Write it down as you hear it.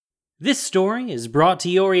This story is brought to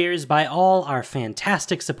your ears by all our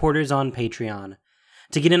fantastic supporters on Patreon.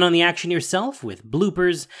 To get in on the action yourself with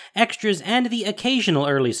bloopers, extras, and the occasional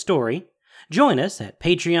early story, join us at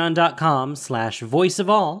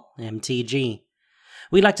patreon.com/voiceofallmtg.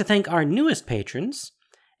 We'd like to thank our newest patrons,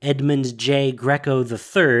 Edmund J. Greco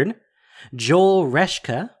III, Joel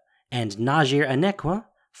Reshka, and Najir Anekwa,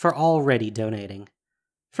 for already donating.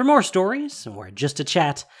 For more stories, or just to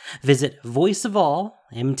chat, visit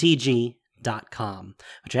voiceofallmtg.com,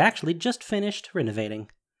 which I actually just finished renovating.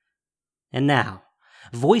 And now,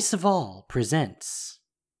 Voice of All presents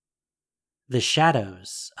The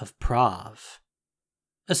Shadows of Prav,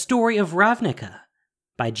 a story of Ravnica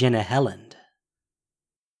by Jenna Helland.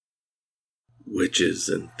 Witches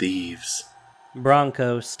and thieves.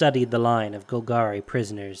 Bronco studied the line of Golgari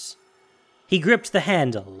prisoners. He gripped the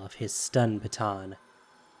handle of his stun baton.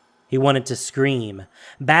 He wanted to scream,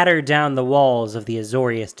 batter down the walls of the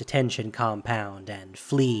Azorius detention compound, and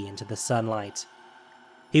flee into the sunlight.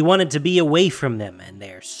 He wanted to be away from them and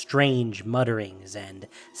their strange mutterings and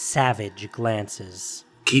savage glances.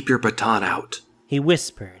 Keep your baton out, he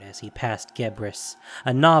whispered as he passed Gebris,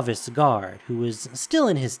 a novice guard who was still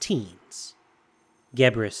in his teens.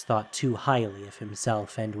 Gebris thought too highly of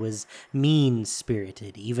himself and was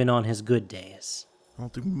mean-spirited even on his good days. I'll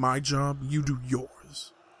do my job, you do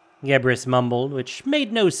yours. Gebris mumbled, which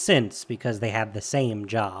made no sense because they had the same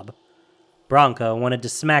job. Bronco wanted to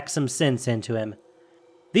smack some sense into him.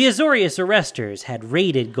 The Azorius arresters had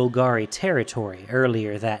raided Golgari territory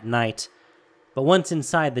earlier that night, but once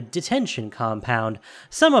inside the detention compound,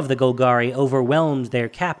 some of the Golgari overwhelmed their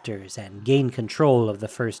captors and gained control of the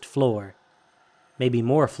first floor. Maybe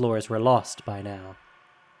more floors were lost by now.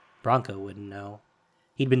 Bronco wouldn't know.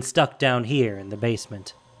 He'd been stuck down here in the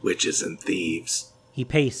basement. Witches and thieves. He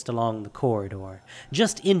paced along the corridor,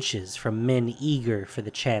 just inches from men eager for the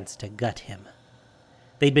chance to gut him.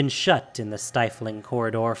 They'd been shut in the stifling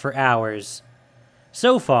corridor for hours.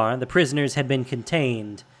 So far, the prisoners had been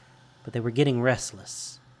contained, but they were getting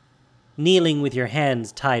restless. Kneeling with your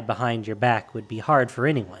hands tied behind your back would be hard for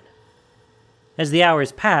anyone. As the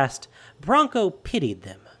hours passed, Bronco pitied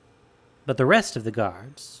them, but the rest of the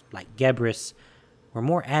guards, like Gebris, were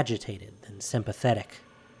more agitated than sympathetic.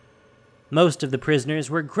 Most of the prisoners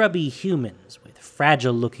were grubby humans with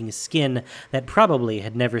fragile-looking skin that probably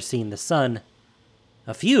had never seen the sun.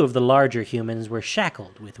 A few of the larger humans were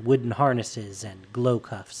shackled with wooden harnesses and glow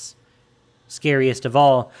cuffs. Scariest of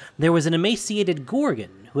all, there was an emaciated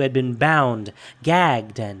Gorgon who had been bound,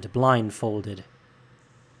 gagged, and blindfolded.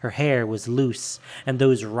 Her hair was loose, and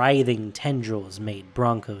those writhing tendrils made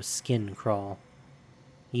Bronco's skin crawl.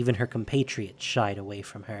 Even her compatriots shied away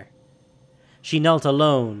from her. She knelt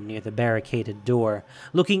alone near the barricaded door,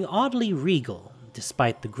 looking oddly regal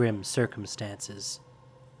despite the grim circumstances.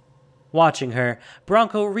 Watching her,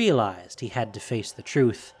 Bronco realized he had to face the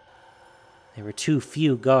truth. There were too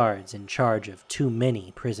few guards in charge of too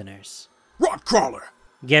many prisoners. Rotcrawler!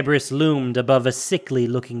 Gebris loomed above a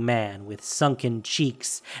sickly-looking man with sunken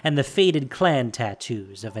cheeks and the faded clan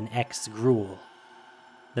tattoos of an ex-Gruul.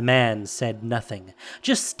 The man said nothing,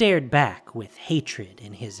 just stared back with hatred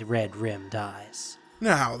in his red-rimmed eyes.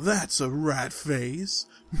 Now that's a rat face.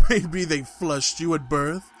 Maybe they flushed you at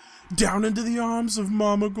birth, down into the arms of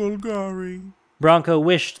Mama Golgari. Bronco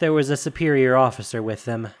wished there was a superior officer with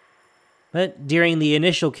them. But during the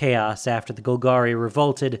initial chaos after the Golgari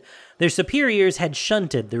revolted, their superiors had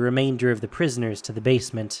shunted the remainder of the prisoners to the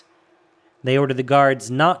basement. They ordered the guards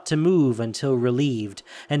not to move until relieved,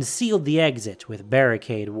 and sealed the exit with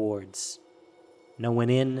barricade wards. No one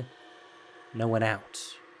in, no one out.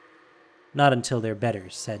 Not until their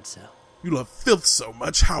betters said so. You love filth so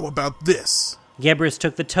much, how about this? Gebris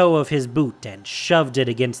took the toe of his boot and shoved it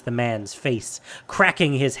against the man's face,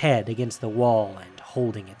 cracking his head against the wall and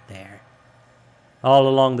holding it there. All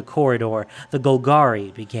along the corridor, the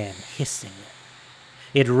Golgari began hissing.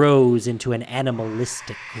 It rose into an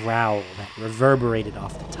animalistic growl that reverberated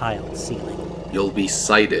off the tiled ceiling. You'll be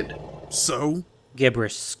cited. So?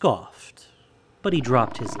 Gebris scoffed, but he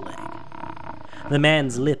dropped his leg. The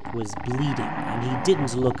man's lip was bleeding, and he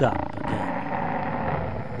didn't look up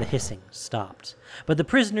again. The hissing stopped, but the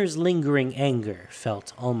prisoner's lingering anger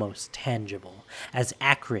felt almost tangible, as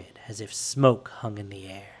acrid as if smoke hung in the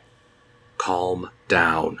air. Calm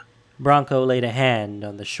down. Bronco laid a hand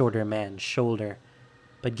on the shorter man's shoulder,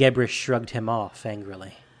 but Gebris shrugged him off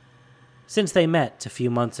angrily. Since they met a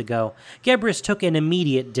few months ago, Gebris took an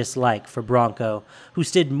immediate dislike for Bronco, who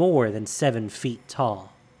stood more than 7 feet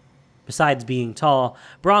tall. Besides being tall,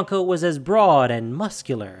 Bronco was as broad and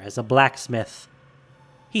muscular as a blacksmith.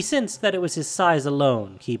 He sensed that it was his size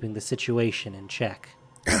alone keeping the situation in check.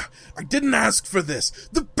 I didn't ask for this.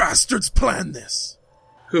 The bastards planned this.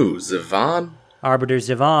 Who, Zivan? Arbiter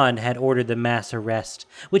Zivan had ordered the mass arrest,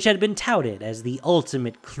 which had been touted as the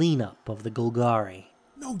ultimate cleanup of the Golgari.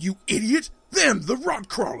 No, you idiot! Them, the rot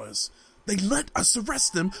crawlers! They let us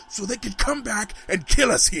arrest them so they could come back and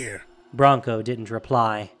kill us here! Bronco didn't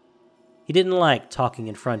reply. He didn't like talking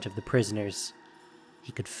in front of the prisoners.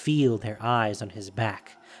 He could feel their eyes on his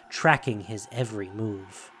back, tracking his every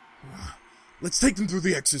move. Let's take them through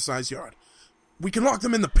the exercise yard. We can lock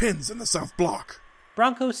them in the pens in the south block.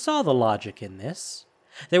 Bronco saw the logic in this.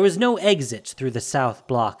 There was no exit through the south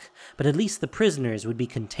block, but at least the prisoners would be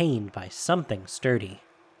contained by something sturdy.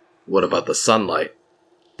 What about the sunlight?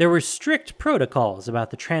 There were strict protocols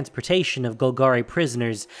about the transportation of Golgari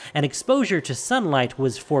prisoners, and exposure to sunlight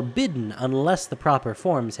was forbidden unless the proper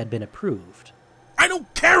forms had been approved. I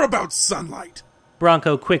don't care about sunlight!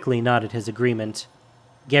 Bronco quickly nodded his agreement.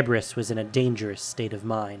 Gebris was in a dangerous state of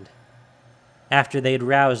mind. After they had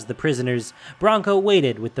roused the prisoners, Bronco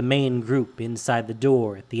waited with the main group inside the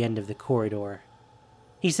door at the end of the corridor.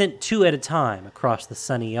 He sent 2 at a time across the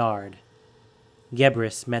sunny yard.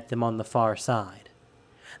 Gebris met them on the far side.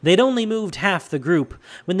 They'd only moved half the group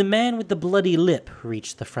when the man with the bloody lip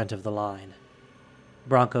reached the front of the line.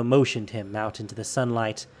 Bronco motioned him out into the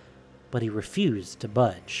sunlight, but he refused to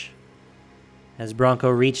budge. As Bronco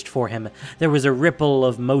reached for him, there was a ripple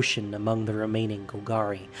of motion among the remaining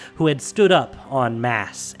Golgari, who had stood up en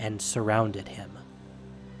masse and surrounded him.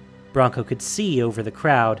 Bronco could see over the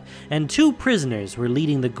crowd, and 2 prisoners were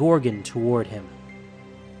leading the Gorgon toward him.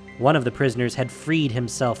 One of the prisoners had freed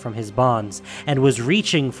himself from his bonds and was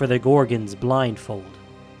reaching for the Gorgon's blindfold.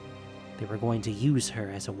 They were going to use her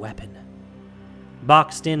as a weapon.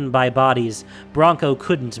 Boxed in by bodies, Bronco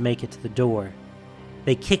couldn't make it to the door.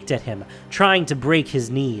 They kicked at him, trying to break his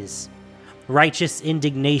knees. Righteous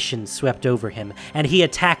indignation swept over him, and he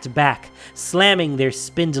attacked back, slamming their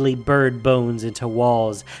spindly bird bones into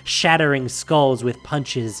walls, shattering skulls with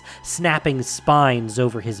punches, snapping spines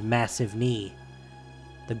over his massive knee.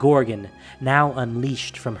 The Gorgon, now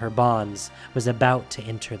unleashed from her bonds, was about to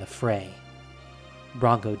enter the fray.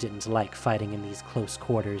 Bronco didn't like fighting in these close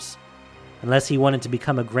quarters. Unless he wanted to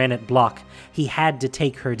become a granite block, he had to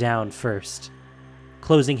take her down first.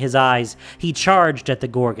 Closing his eyes, he charged at the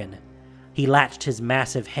Gorgon. He latched his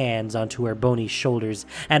massive hands onto her bony shoulders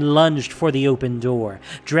and lunged for the open door,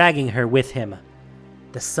 dragging her with him.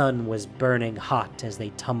 The sun was burning hot as they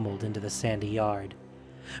tumbled into the sandy yard.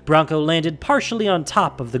 Bronco landed partially on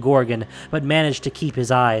top of the Gorgon, but managed to keep his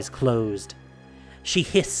eyes closed. She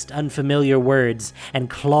hissed unfamiliar words and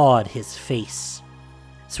clawed his face.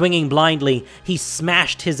 Swinging blindly, he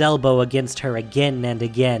smashed his elbow against her again and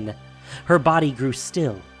again. Her body grew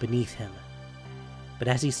still beneath him. But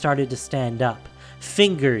as he started to stand up,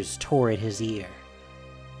 fingers tore at his ear.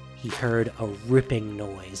 He heard a ripping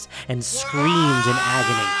noise and screamed in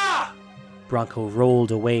agony. Bronco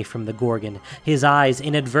rolled away from the Gorgon, his eyes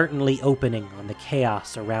inadvertently opening on the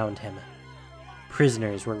chaos around him.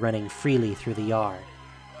 Prisoners were running freely through the yard.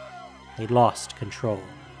 They'd lost control.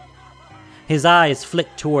 His eyes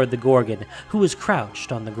flicked toward the Gorgon, who was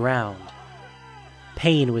crouched on the ground.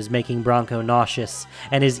 Pain was making Bronco nauseous,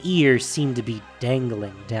 and his ears seemed to be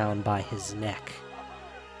dangling down by his neck.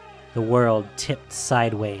 The world tipped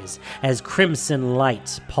sideways as crimson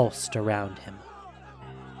light pulsed around him.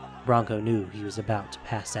 Bronco knew he was about to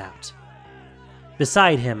pass out.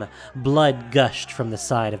 Beside him, blood gushed from the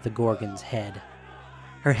side of the Gorgon's head.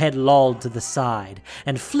 Her head lolled to the side,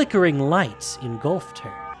 and flickering light engulfed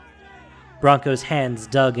her. Bronco's hands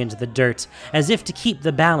dug into the dirt, as if to keep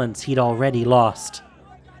the balance he'd already lost.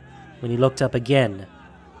 When he looked up again,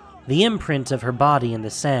 the imprint of her body in the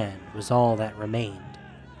sand was all that remained.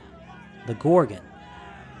 The Gorgon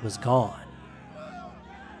was gone.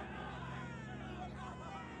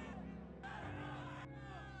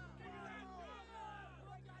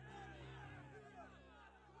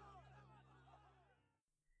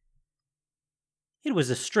 It was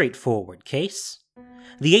a straightforward case.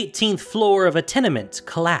 The 18th floor of a tenement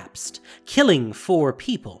collapsed, killing 4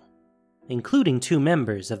 people, including 2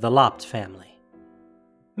 members of the Lopt family.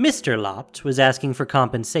 Mr. Lopt was asking for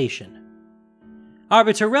compensation.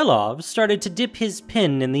 Arbiter Relov started to dip his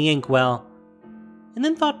pen in the inkwell, and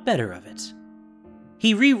then thought better of it.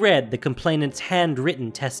 He reread the complainant's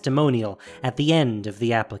handwritten testimonial at the end of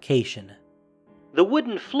the application. The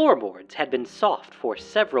wooden floorboards had been soft for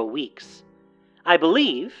several weeks. I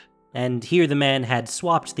believe, and here the man had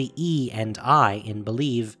swapped the E and I in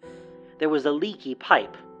believe, there was a leaky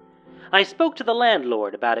pipe. I spoke to the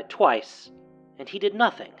landlord about it twice, and he did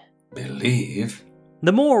nothing. Believe?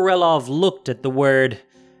 The more Relov looked at the word,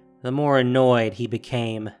 the more annoyed he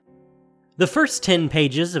became. The first 10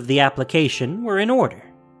 pages of the application were in order.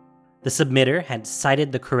 The submitter had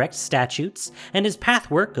cited the correct statutes, and his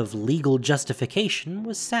pathwork of legal justification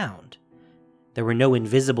was sound. There were no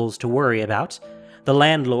invisibles to worry about. The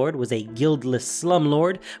landlord was a guildless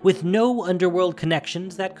slumlord with no underworld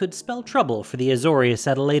connections that could spell trouble for the Azorius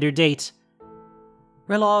at a later date.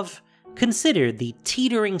 Relov considered the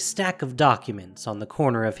teetering stack of documents on the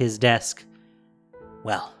corner of his desk.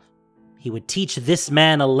 Well, he would teach this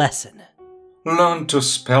man a lesson. Learn to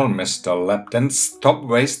spell, Mr. Lept, and stop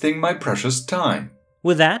wasting my precious time.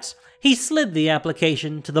 With that, he slid the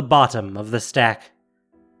application to the bottom of the stack.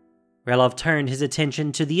 Relov turned his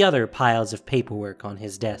attention to the other piles of paperwork on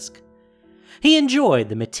his desk. He enjoyed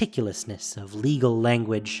the meticulousness of legal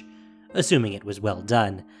language, assuming it was well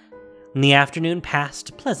done, and the afternoon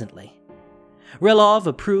passed pleasantly. Relov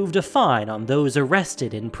approved a fine on those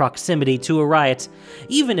arrested in proximity to a riot,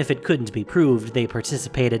 even if it couldn't be proved they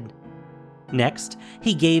participated. Next,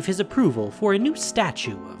 he gave his approval for a new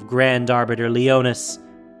statue of Grand Arbiter Leonis.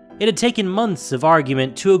 It had taken months of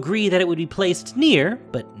argument to agree that it would be placed near,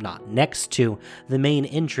 but not next to, the main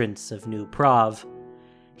entrance of New Prov.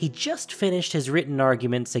 He just finished his written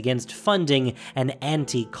arguments against funding an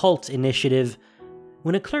anti-cult initiative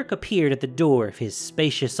when a clerk appeared at the door of his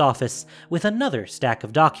spacious office with another stack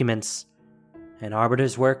of documents. An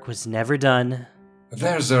arbiter's work was never done.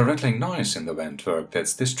 There's a rattling noise in the ventwork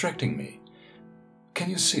that's distracting me. Can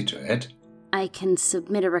you see to it? I can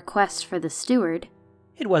submit a request for the steward.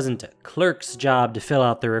 It wasn't a clerk's job to fill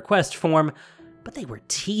out the request form, but they were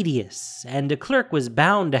tedious, and a clerk was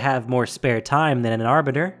bound to have more spare time than an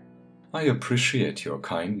arbiter. I appreciate your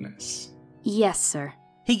kindness. Yes, sir.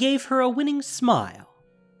 He gave her a winning smile,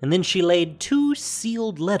 and then she laid 2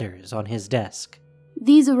 sealed letters on his desk.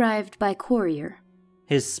 These arrived by courier.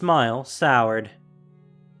 His smile soured.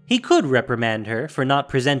 He could reprimand her for not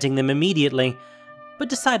presenting them immediately, but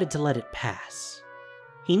decided to let it pass.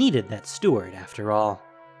 He needed that steward, after all.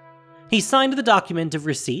 He signed the document of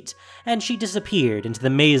receipt, and she disappeared into the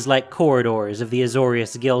maze-like corridors of the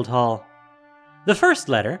Azorius Guildhall. The first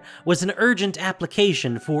letter was an urgent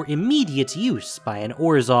application for immediate use by an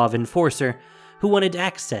Orzhov enforcer who wanted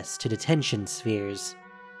access to detention spheres.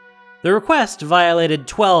 The request violated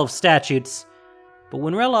 12 statutes, but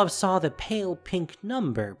when Relov saw the pale pink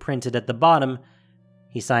number printed at the bottom,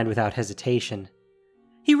 he signed without hesitation.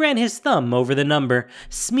 He ran his thumb over the number,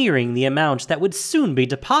 smearing the amount that would soon be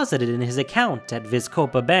deposited in his account at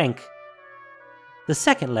Vizkopa Bank. The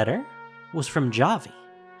second letter was from Javi,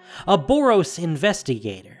 a Boros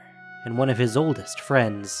investigator and one of his oldest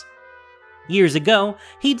friends. Years ago,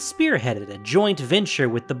 he'd spearheaded a joint venture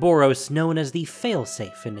with the Boros known as the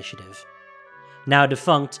Failsafe Initiative. Now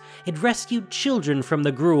defunct, it rescued children from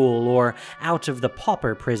the Gruul or out of the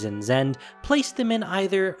pauper prisons and placed them in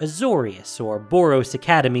either Azorius or Boros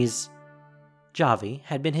academies. Javi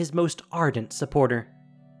had been his most ardent supporter.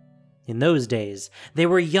 In those days, they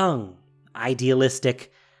were young,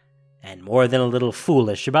 idealistic, and more than a little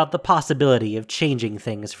foolish about the possibility of changing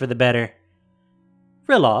things for the better.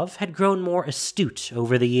 Relov had grown more astute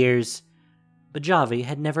over the years, but Javi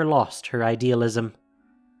had never lost her idealism.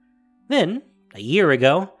 Then, a year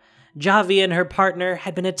ago, Javi and her partner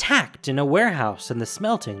had been attacked in a warehouse in the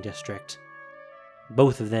smelting district.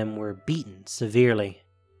 Both of them were beaten severely,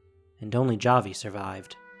 and only Javi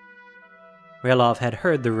survived. Relov had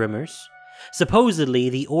heard the rumors. Supposedly,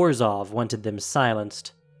 the Orzhov wanted them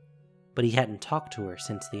silenced, but he hadn't talked to her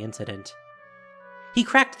since the incident. He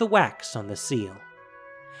cracked the wax on the seal.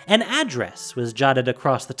 An address was jotted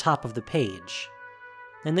across the top of the page,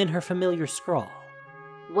 and then her familiar scrawl.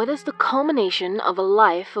 What is the culmination of a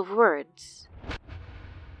life of words?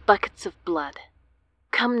 Buckets of blood.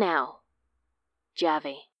 Come now.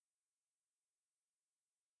 Javi.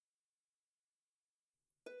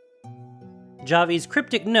 Javi's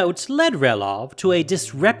cryptic note led Relov to a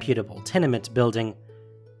disreputable tenement building.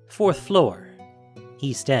 4th floor,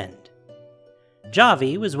 East End.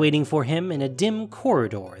 Javi was waiting for him in a dim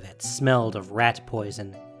corridor that smelled of rat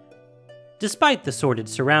poison. Despite the sordid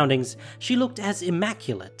surroundings, she looked as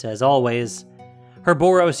immaculate as always. Her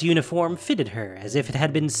Boros uniform fitted her as if it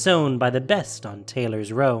had been sewn by the best on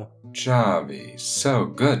Taylor's Row. Javi, so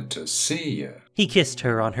good to see you. He kissed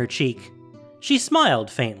her on her cheek. She smiled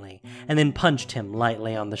faintly, and then punched him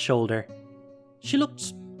lightly on the shoulder. She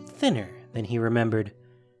looked thinner than he remembered,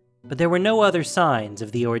 but there were no other signs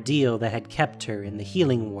of the ordeal that had kept her in the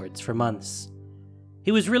healing wards for months.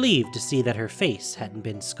 He was relieved to see that her face hadn't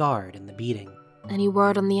been scarred in the beating. Any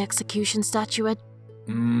word on the execution statuette?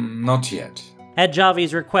 Not yet. At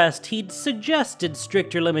Javi's request, he'd suggested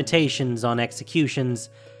stricter limitations on executions,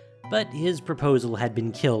 But his proposal had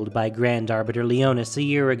been killed by Grand Arbiter Leonis a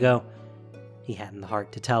year ago. He hadn't the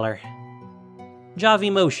heart to tell her.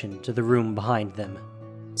 Javi motioned to the room behind them.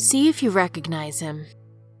 See if you recognize him.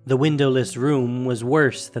 The windowless room was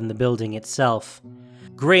worse than the building itself.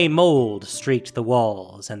 Gray mold streaked the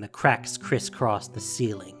walls, and the cracks crisscrossed the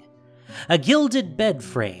ceiling. A gilded bed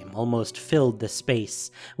frame almost filled the space,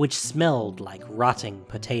 which smelled like rotting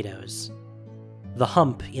potatoes. The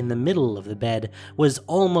hump in the middle of the bed was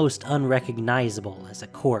almost unrecognizable as a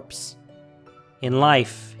corpse. In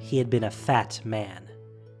life, he had been a fat man.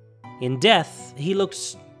 In death, he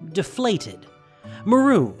looked deflated,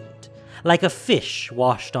 marooned, like a fish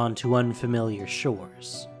washed onto unfamiliar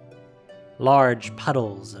shores. Large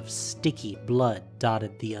puddles of sticky blood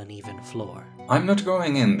dotted the uneven floor. I'm not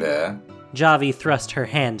going in there. Javi thrust her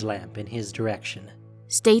hand lamp in his direction.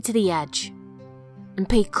 Stay to the edge, and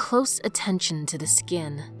pay close attention to the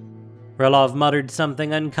skin. Relov muttered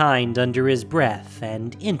something unkind under his breath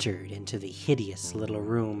and entered into the hideous little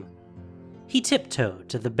room. He tiptoed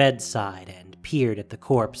to the bedside and peered at the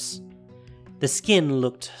corpse. The skin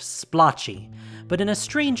looked splotchy, but in a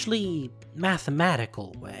strangely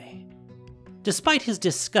mathematical way. Despite his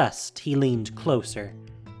disgust, he leaned closer.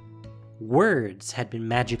 Words had been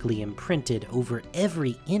magically imprinted over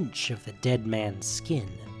every inch of the dead man's skin.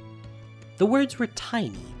 The words were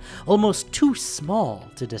tiny, almost too small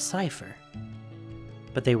to decipher.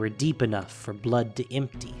 But they were deep enough for blood to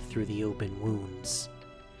empty through the open wounds.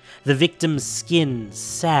 The victim's skin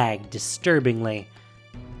sagged disturbingly,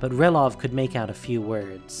 but Relov could make out a few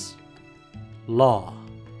words. Law.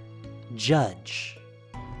 Judge.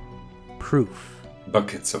 Proof.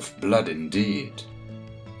 Buckets of blood indeed.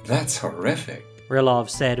 That's horrific. Relov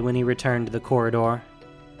said when he returned to the corridor.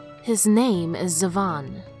 His name is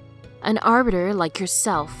Zavan. An arbiter like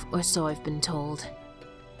yourself, or so I've been told.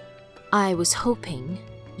 I was hoping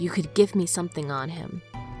you could give me something on him.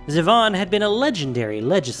 Zavan had been a legendary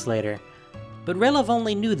legislator, but Relov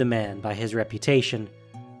only knew the man by his reputation.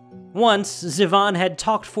 Once, Zavan had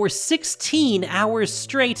talked for 16 hours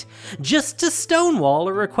straight just to stonewall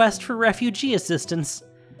a request for refugee assistance.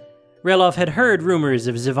 Relov had heard rumors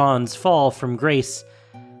of Zavan's fall from grace,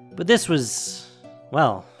 but this was,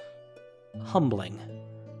 well, humbling.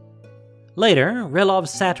 Later, Relov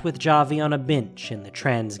sat with Javi on a bench in the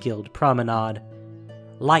Transguild promenade.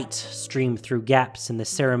 Light streamed through gaps in the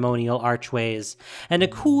ceremonial archways, and a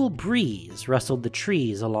cool breeze rustled the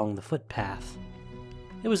trees along the footpath.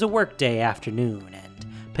 It was a workday afternoon, and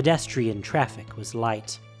pedestrian traffic was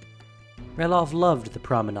light. Relov loved the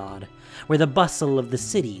promenade, where the bustle of the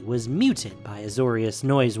city was muted by Azorius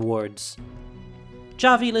noise wards.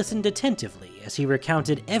 Javi listened attentively as he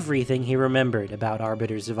recounted everything he remembered about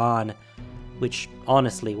Arbiter Zavan, which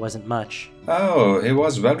honestly wasn't much. Oh, he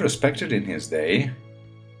was well respected in his day.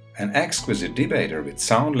 An exquisite debater with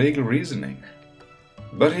sound legal reasoning.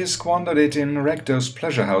 But he squandered it in Rector's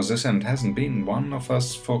pleasure houses and hasn't been one of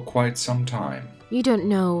us for quite some time. You don't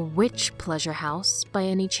know which pleasure house, by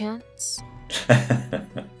any chance?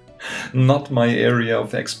 Not my area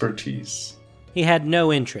of expertise. He had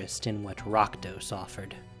no interest in what Rakdos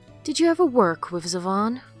offered. Did you ever work with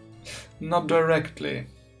Zavan? Not directly.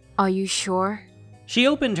 Are you sure? She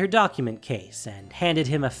opened her document case and handed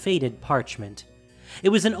him a faded parchment. It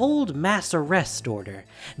was an old mass arrest order,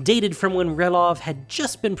 dated from when Relov had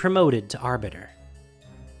just been promoted to Arbiter.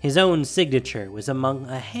 His own signature was among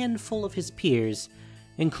a handful of his peers,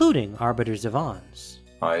 including Arbiter Zavan's.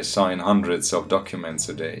 I sign hundreds of documents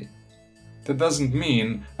a day. That doesn't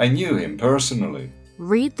mean I knew him personally.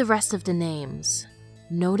 Read the rest of the names.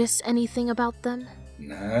 Notice anything about them?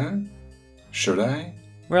 No? Should I?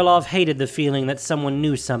 Relov hated the feeling that someone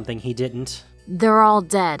knew something he didn't. They're all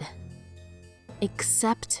dead.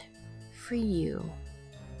 Except for you.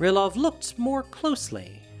 Relov looked more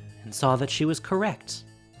closely and saw that she was correct.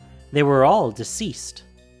 They were all deceased.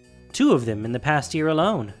 2 of them in the past year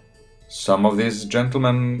alone. Some of these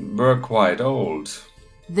gentlemen were quite old.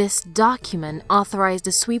 This document authorized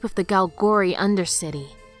a sweep of the Galgori Undercity.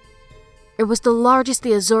 It was the largest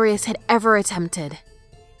the Azorius had ever attempted.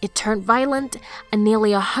 It turned violent, and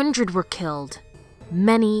nearly 100 were killed,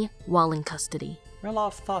 many while in custody.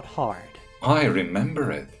 Relov thought hard. I remember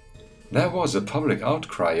it. There was a public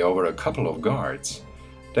outcry over a couple of guards.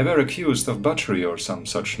 They were accused of butchery or some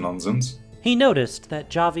such nonsense. He noticed that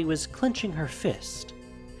Javi was clenching her fist.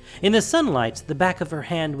 In the sunlight, the back of her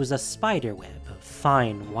hand was a spiderweb of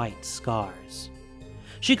fine white scars.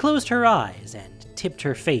 She closed her eyes and tipped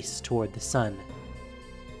her face toward the sun.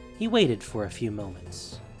 He waited for a few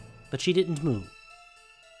moments, but she didn't move.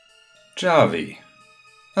 Javi,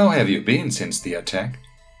 how have you been since the attack?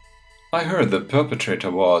 I heard the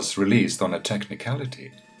perpetrator was released on a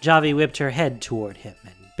technicality. Javi whipped her head toward him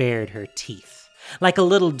and bared her teeth, like a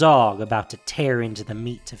little dog about to tear into the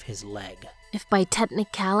meat of his leg. If by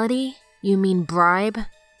technicality you mean bribe,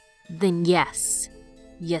 then yes.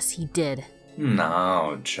 Yes, he did.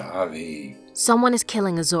 Now, Javi. Someone is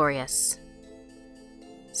killing Azorius.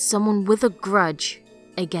 Someone with a grudge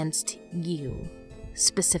against you,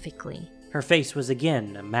 specifically. Her face was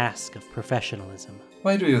again a mask of professionalism.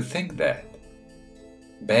 Why do you think that?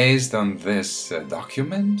 Based on this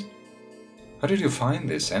document? How did you find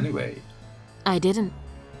this anyway? I didn't.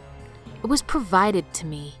 It was provided to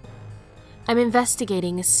me. I'm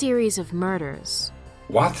investigating a series of murders.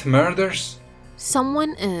 What murders?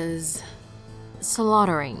 Someone is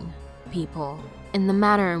slaughtering people in the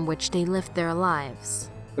manner in which they lived their lives.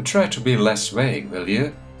 Try to be less vague, will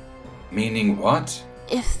you? Meaning what?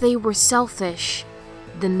 If they were selfish,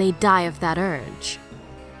 then they die of that urge.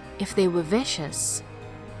 If they were vicious,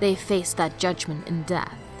 they face that judgment in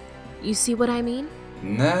death. You see what I mean?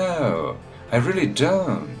 No, I really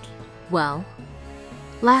don't. Well,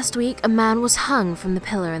 last week a man was hung from the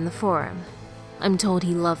pillar in the Forum. I'm told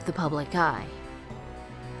he loved the public eye.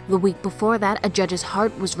 The week before that, a judge's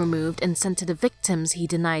heart was removed and sent to the victims he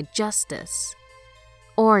denied justice.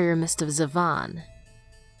 Or your Mr. Zevan.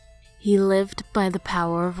 He lived by the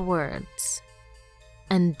power of words,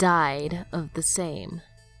 and died of the same.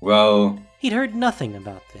 Well, He'd heard nothing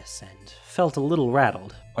about this and felt a little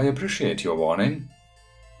rattled. I appreciate your warning.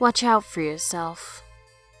 Watch out for yourself.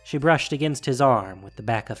 She brushed against his arm with the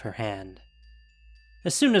back of her hand.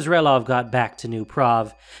 As soon as Relov got back to New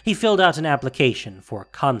Prov, he filled out an application for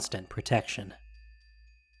constant protection.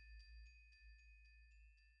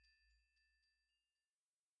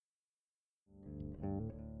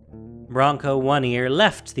 Bronco One Ear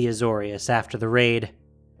left the Azorius after the raid.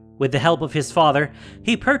 With the help of his father,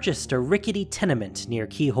 he purchased a rickety tenement near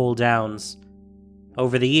Keyhole Downs.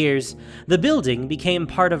 Over the years, the building became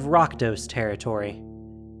part of Rakdos territory.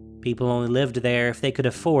 People only lived there if they could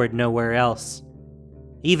afford nowhere else.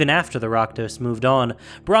 Even after the Rakdos moved on,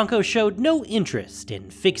 Bronco showed no interest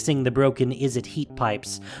in fixing the broken Izzet heat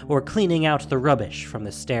pipes or cleaning out the rubbish from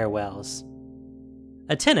the stairwells.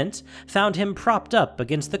 A tenant found him propped up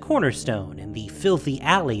against the cornerstone in the filthy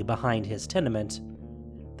alley behind his tenement.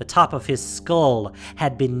 The top of his skull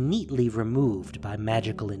had been neatly removed by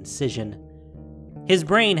magical incision. His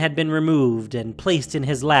brain had been removed and placed in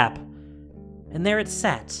his lap, and there it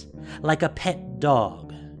sat, like a pet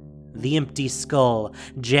dog, the empty skull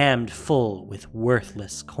jammed full with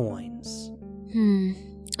worthless coins.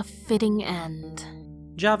 A fitting end.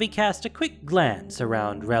 Javi cast a quick glance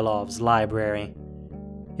around Relov's library.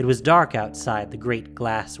 It was dark outside the great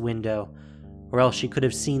glass window, or else she could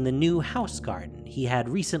have seen the new house garden he had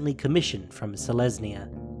recently commissioned from Selesnya.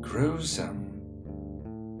 Gruesome.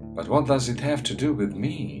 But what does it have to do with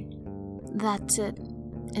me? That's it,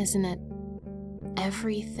 isn't it?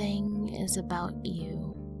 Everything is about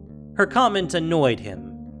you. Her comment annoyed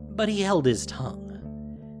him, but he held his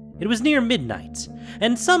tongue. It was near midnight,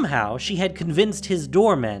 and somehow she had convinced his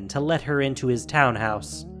doorman to let her into his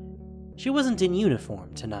townhouse. She wasn't in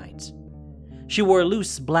uniform tonight. She wore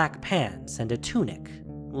loose black pants and a tunic,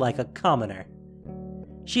 like a commoner.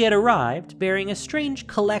 She had arrived bearing a strange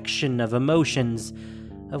collection of emotions,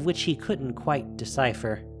 of which he couldn't quite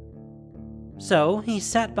decipher. So he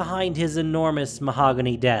sat behind his enormous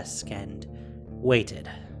mahogany desk and waited.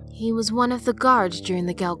 He was one of the guards during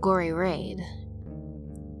the Galgori raid.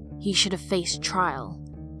 He should have faced trial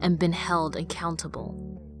and been held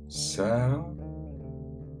accountable. So?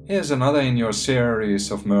 Here's another in your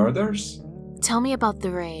series of murders? Tell me about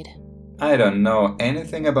the raid. I don't know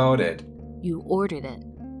anything about it. You ordered it.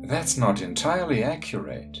 That's not entirely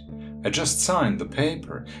accurate. I just signed the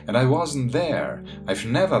paper, and I wasn't there. I've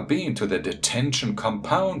never been to the detention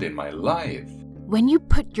compound in my life. When you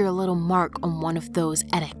put your little mark on one of those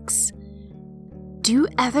edicts, do you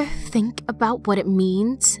ever think about what it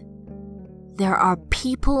means? There are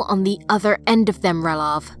people on the other end of them,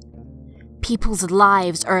 Relov. People's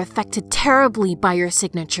lives are affected terribly by your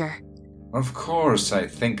signature. Of course I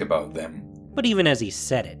think about them. But even as he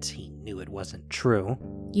said it, he knew it wasn't true.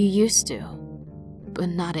 You used to, but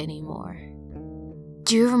not anymore.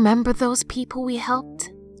 Do you remember those people we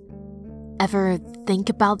helped? Ever think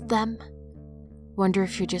about them? Wonder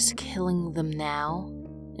if you're just killing them now,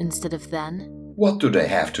 instead of then? What do they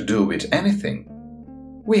have to do with anything?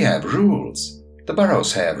 We have rules. The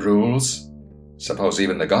Burrows have rules. Suppose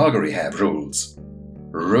even the Galgori have rules.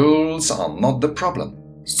 Rules are not the problem.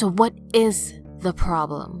 So what is the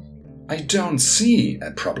problem? I don't see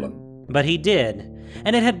a problem. But he did,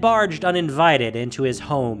 and it had barged uninvited into his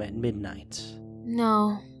home at midnight.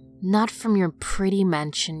 No, not from your pretty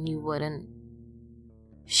mansion, you wouldn't.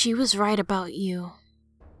 She was right about you.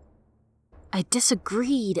 I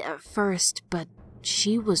disagreed at first, but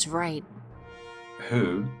she was right.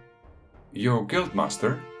 Who? Your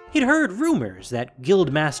guildmaster? He'd heard rumors that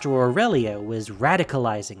Guildmaster Aurelio was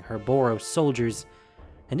radicalizing her Boros soldiers,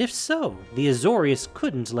 and if so, the Azorius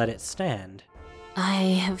couldn't let it stand. I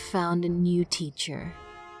have found a new teacher,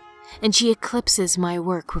 and she eclipses my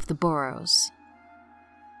work with the Boros.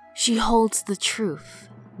 She holds the truth,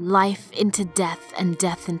 life into death and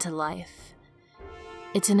death into life.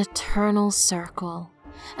 It's an eternal circle,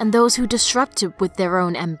 and those who disrupt it with their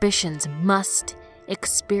own ambitions must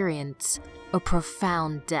experience a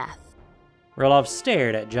profound death. Relov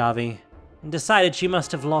stared at Javi and decided she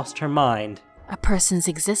must have lost her mind. A person's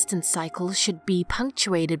existence cycle should be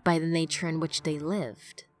punctuated by the nature in which they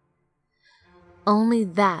lived. Only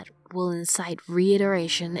that will incite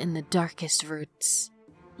reiteration in the darkest roots.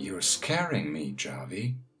 You're scaring me,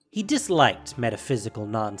 Javi. He disliked metaphysical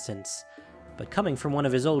nonsense, but coming from one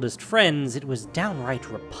of his oldest friends, it was downright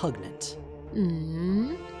repugnant.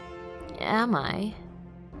 Am I?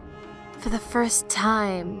 For the first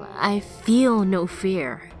time, I feel no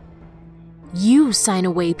fear. You sign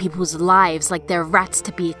away people's lives like they're rats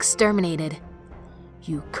to be exterminated.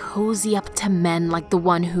 You cozy up to men like the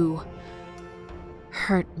one who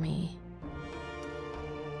hurt me.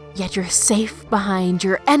 Yet you're safe behind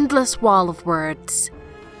your endless wall of words.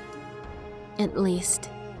 At least,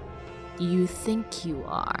 you think you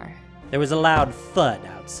are. There was a loud thud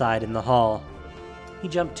outside in the hall. He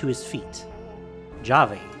jumped to his feet.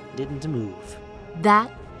 Javi didn't move.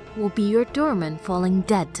 That will be your doorman falling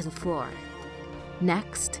dead to the floor.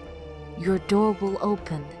 Next, your door will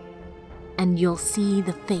open, and you'll see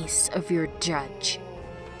the face of your judge.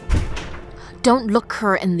 Don't look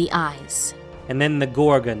her in the eyes. And then the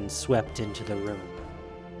Gorgon swept into the room.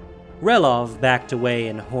 Relov backed away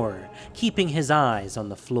in horror, keeping his eyes on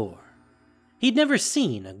the floor. He'd never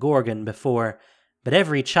seen a Gorgon before, but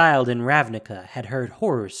every child in Ravnica had heard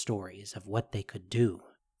horror stories of what they could do.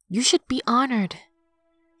 You should be honored.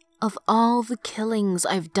 Of all the killings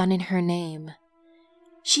I've done in her name,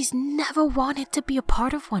 she's never wanted to be a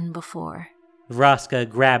part of one before. Vraska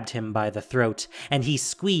grabbed him by the throat, and he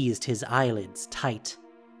squeezed his eyelids tight.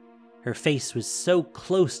 Her face was so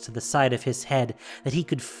close to the side of his head that he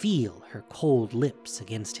could feel her cold lips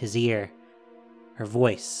against his ear. Her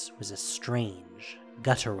voice was a strange,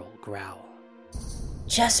 guttural growl.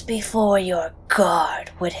 Just before your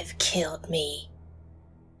guard would have killed me,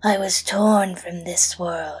 I was torn from this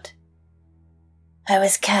world. I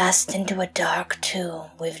was cast into a dark tomb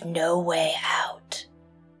with no way out.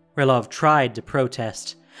 Relov tried to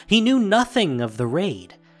protest. He knew nothing of the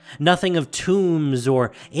raid, nothing of tombs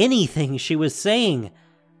or anything she was saying.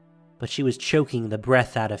 But she was choking the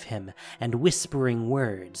breath out of him and whispering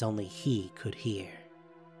words only he could hear.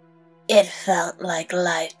 It felt like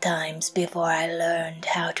lifetimes before I learned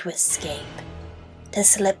how to escape, to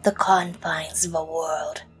slip the confines of a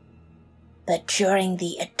world. But during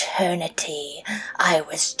the eternity, I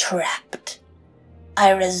was trapped. I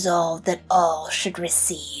resolved that all should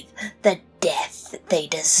receive the death they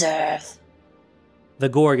deserve. The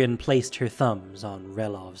Gorgon placed her thumbs on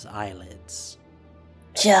Relov's eyelids.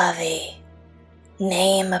 Javi,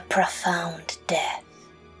 name a profound death.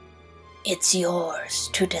 It's yours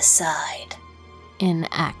to decide. In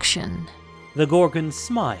action. The Gorgon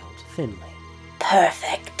smiled thinly.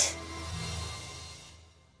 Perfect.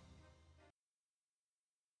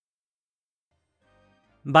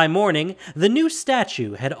 By morning, the new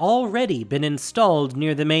statue had already been installed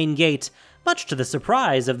near the main gate, much to the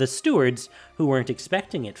surprise of the stewards, who weren't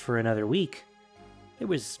expecting it for another week. There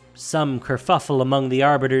was some kerfuffle among the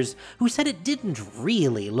arbiters, who said it didn't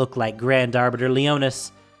really look like Grand Arbiter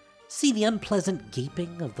Leonis. See the unpleasant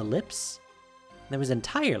gaping of the lips? There was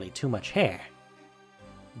entirely too much hair.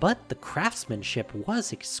 But the craftsmanship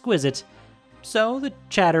was exquisite, so the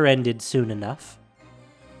chatter ended soon enough.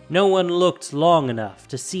 No one looked long enough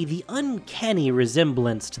to see the uncanny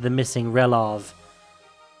resemblance to the missing Relov,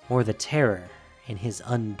 or the terror in his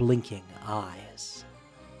unblinking eyes.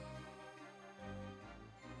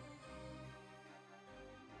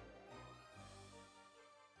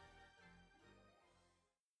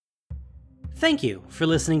 Thank you for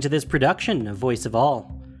listening to this production of Voice of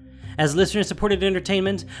All. As listener-supported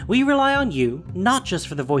entertainment, we rely on you, not just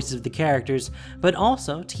for the voices of the characters, but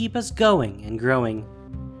also to keep us going and growing.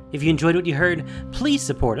 If you enjoyed what you heard, please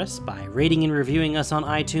support us by rating and reviewing us on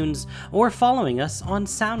iTunes, or following us on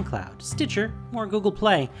SoundCloud, Stitcher, or Google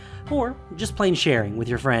Play, or just plain sharing with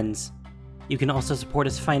your friends. You can also support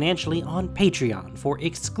us financially on Patreon for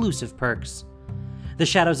exclusive perks. The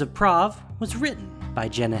Shadows of Prov was written by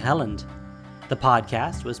Jenna Helland. The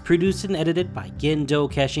podcast was produced and edited by Gin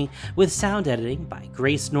Dokeshi, with sound editing by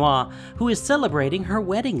Grace Noir, who is celebrating her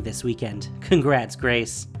wedding this weekend. Congrats,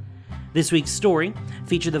 Grace. This week's story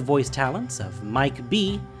featured the voice talents of Mike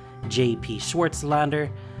B., J.P.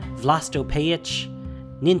 Schwartzlander, Vlasto Pejic,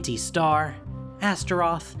 Ninty Star,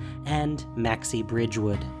 Astaroth, and Maxie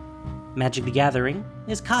Bridgewood. Magic the Gathering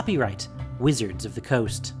is copyright Wizards of the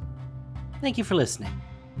Coast. Thank you for listening,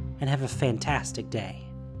 and have a fantastic day.